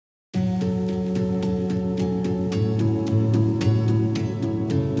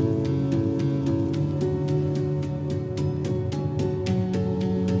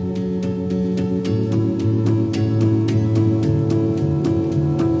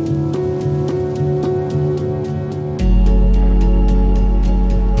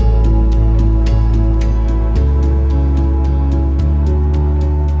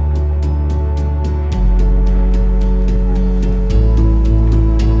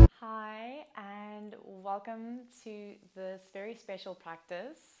welcome to this very special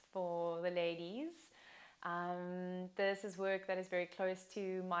practice for the ladies. This is work that is very close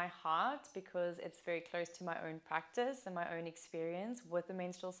to my heart because it's very close to my own practice and my own experience with the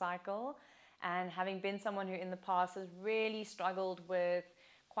menstrual cycle. And having been someone who in the past has really struggled with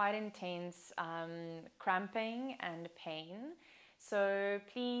quite intense cramping and pain. So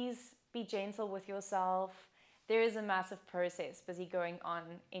please be gentle with yourself. There is a massive process busy going on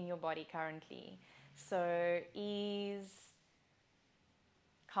in your body currently. So ease,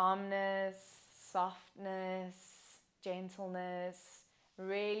 calmness, softness, gentleness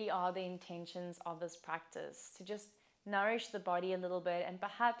really are the intentions of this practice, to just nourish the body a little bit, and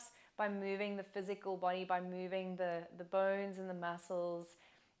perhaps by moving the physical body, by moving the bones and the muscles,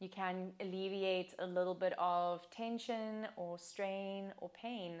 you can alleviate a little bit of tension or strain or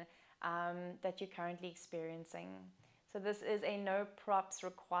pain that you're currently experiencing. So this is a no props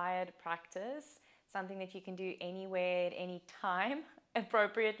required practice, something that you can do anywhere at any time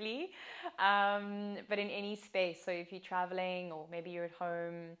appropriately, but in any space. So if you're traveling or maybe you're at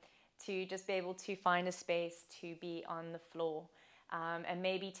home, to just be able to find a space to be on the floor, and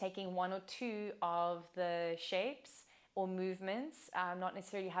maybe taking one or two of the shapes or movements, not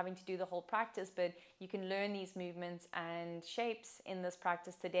necessarily having to do the whole practice, but you can learn these movements and shapes in this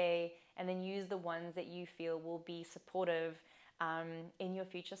practice today and then use the ones that you feel will be supportive in your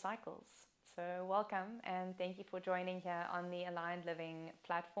future cycles. So welcome and thank you for joining here on the Aligned Living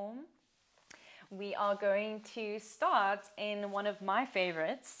platform. We are going to start in one of my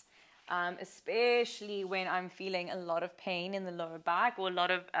favorites, especially when I'm feeling a lot of pain in the lower back or a lot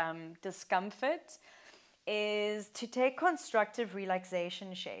of discomfort, is to take constructive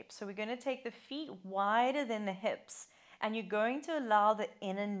relaxation shape. So we're going to take the feet wider than the hips and you're going to allow the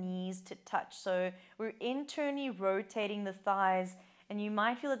inner knees to touch. So we're internally rotating the thighs, and you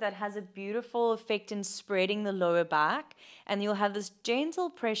might feel that has a beautiful effect in spreading the lower back, and you'll have this gentle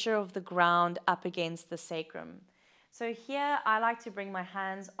pressure of the ground up against the sacrum. So here I like to bring my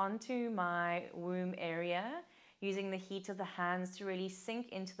hands onto my womb area, using the heat of the hands to really sink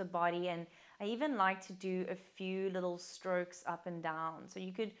into the body, and I even like to do a few little strokes up and down. So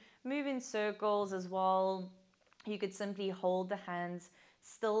you could move in circles as well. You could simply hold the hands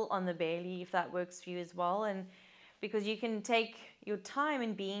still on the belly if that works for you as well. And because you can take your time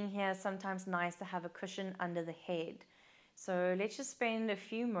in being here, sometimes nice to have a cushion under the head. So let's just spend a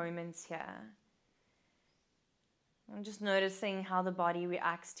few moments here. I'm just noticing how the body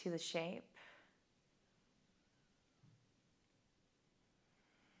reacts to the shape.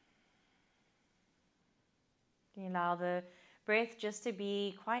 You allow the breath just to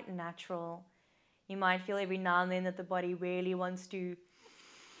be quite natural. You might feel every now and then that the body really wants to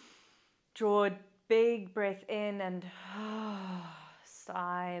draw a big breath in and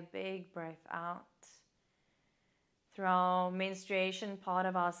sigh a big breath out. Through our menstruation part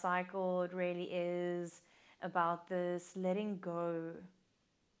of our cycle, it really is about this letting go,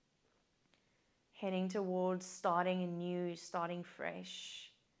 heading towards starting anew, starting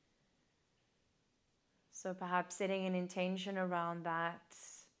fresh. So perhaps setting an intention around that.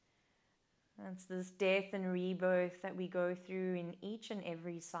 It's this death and rebirth that we go through in each and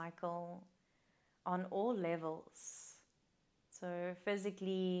every cycle on all levels. So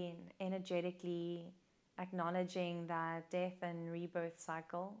physically and energetically acknowledging that death and rebirth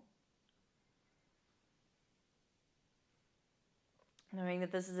cycle. Knowing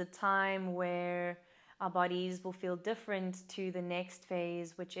that this is a time where our bodies will feel different to the next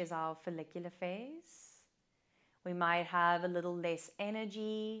phase, which is our follicular phase. We might have a little less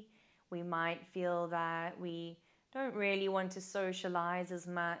energy. We might feel that we don't really want to socialize as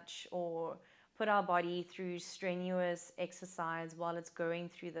much or put our body through strenuous exercise while it's going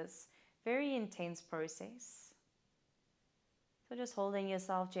through this very intense process. So just holding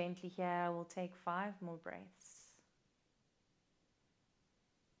yourself gently here, we'll take 5 more breaths.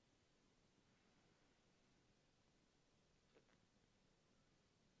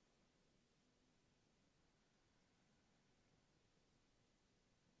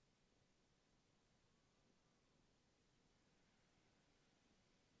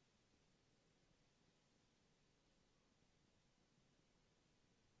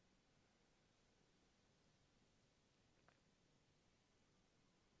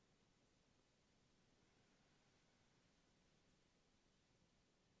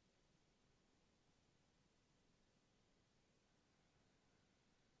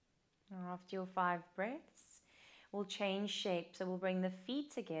 After your 5 breaths, we'll change shape. So we'll bring the feet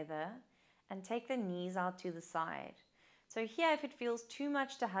together and take the knees out to the side. So here, if it feels too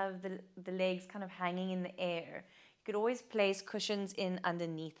much to have the legs kind of hanging in the air, you could always place cushions in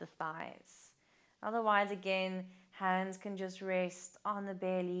underneath the thighs. Otherwise, again, hands can just rest on the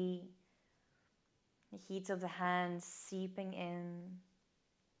belly, the heat of the hands seeping in.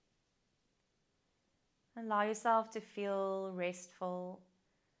 Allow yourself to feel restful.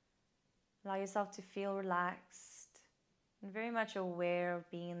 Allow yourself to feel relaxed and very much aware of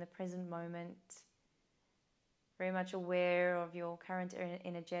being in the present moment. Very much aware of your current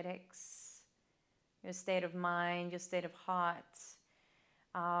energetics, your state of mind, your state of heart.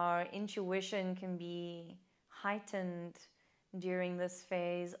 Our intuition can be heightened during this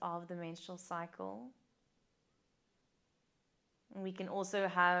phase of the menstrual cycle. We can also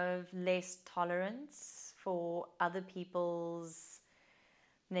have less tolerance for other people's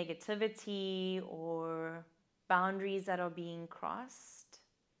negativity or boundaries that are being crossed.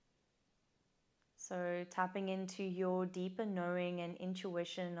 So tapping into your deeper knowing and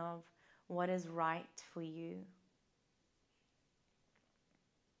intuition of what is right for you.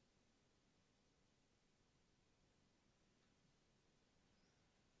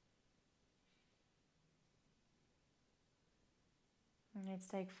 Let's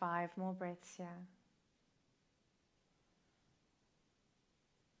take 5 more breaths here.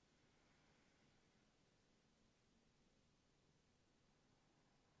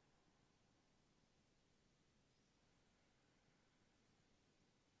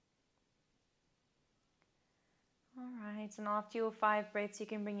 All right, and after your 5 breaths, you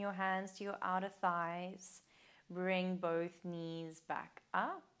can bring your hands to your outer thighs. Bring both knees back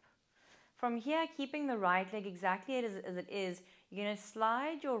up. From here, keeping the right leg exactly as it is, you're going to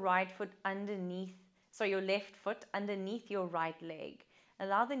slide your right foot underneath, your left foot underneath your right leg.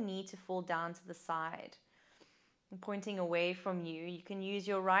 Allow the knee to fall down to the side. And pointing away from you, you can use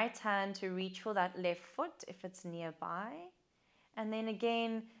your right hand to reach for that left foot if it's nearby. And then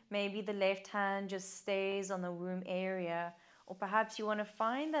again, maybe the left hand just stays on the womb area, or perhaps you want to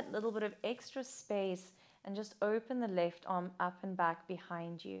find that little bit of extra space and just open the left arm up and back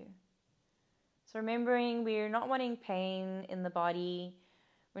behind you. So remembering, we're not wanting pain in the body.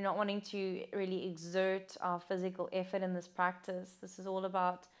 We're not wanting to really exert our physical effort in this practice. This is all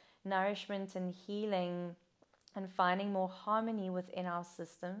about nourishment and healing and finding more harmony within our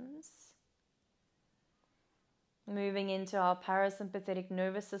systems. Moving into our parasympathetic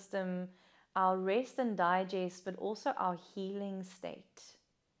nervous system, our rest and digest, but also our healing state.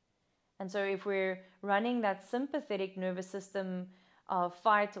 And so if we're running that sympathetic nervous system of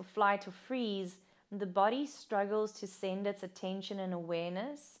fight or flight or freeze, the body struggles to send its attention and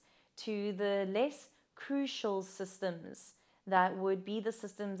awareness to the less crucial systems that would be the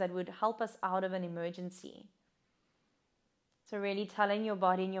systems that would help us out of an emergency. So really telling your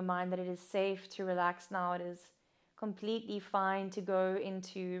body and your mind that it is safe to relax now. It is completely fine to go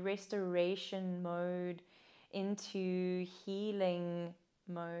into restoration mode, into healing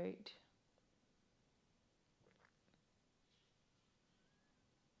mode.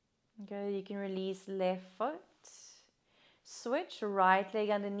 Okay, you can release left foot. Switch right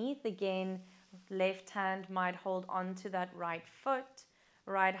leg underneath. Again, left hand might hold on to that right foot.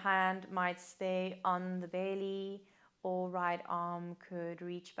 Right hand might stay on the belly, or right arm could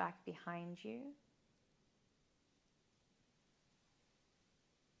reach back behind you.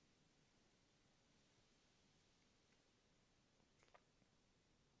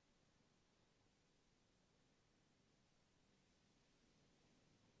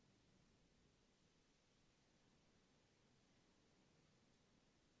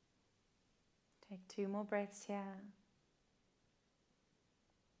 Take 2 more breaths here.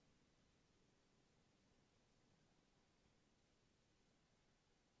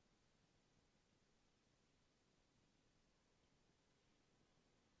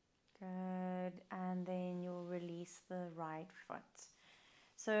 Good. And then you'll release the right foot.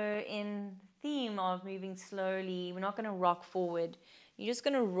 So in theme of moving slowly, we're not going to rock forward. You're just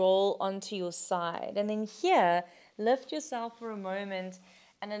going to roll onto your side. And then here, lift yourself for a moment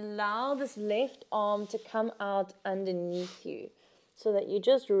and allow this left arm to come out underneath you, so that you're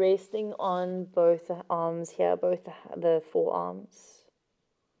just resting on both the arms here, both the forearms.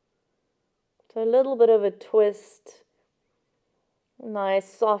 So a little bit of a twist.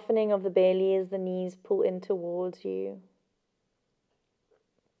 Nice softening of the belly as the knees pull in towards you.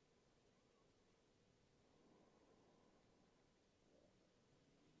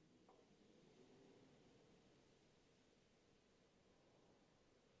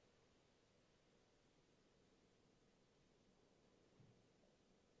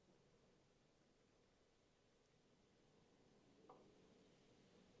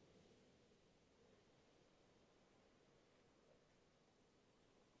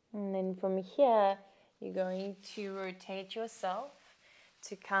 And then from here, you're going to rotate yourself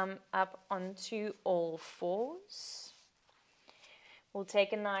to come up onto all fours. We'll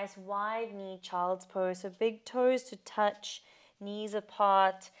take a nice wide knee child's pose, so big toes to touch, knees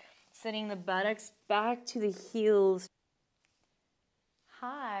apart, sitting the buttocks back to the heels.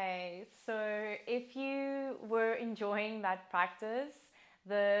 Hi, so if you were enjoying that practice,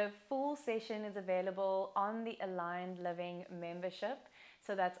 the full session is available on the Aligned Living membership.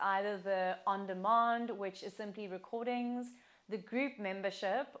 So that's either the on-demand, which is simply recordings, the group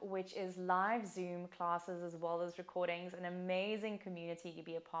membership, which is live Zoom classes as well as recordings, an amazing community to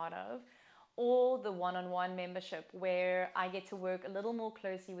be a part of, or the one-on-one membership where I get to work a little more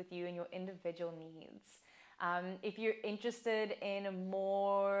closely with you and your individual needs. If you're interested in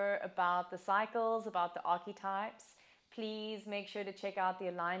more about the cycles, about the archetypes, please make sure to check out the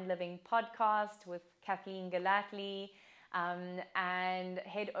Aligned Living podcast with Kathleen and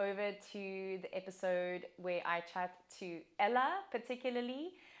head over to the episode where I chat to Ella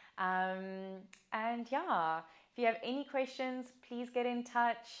particularly. And yeah, if you have any questions, please get in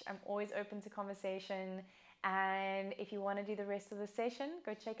touch. I'm always open to conversation. And if you want to do the rest of the session,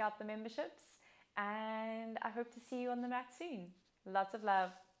 go check out the memberships. And I hope to see you on the mat soon. Lots of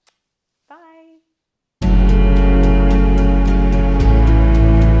love. Bye.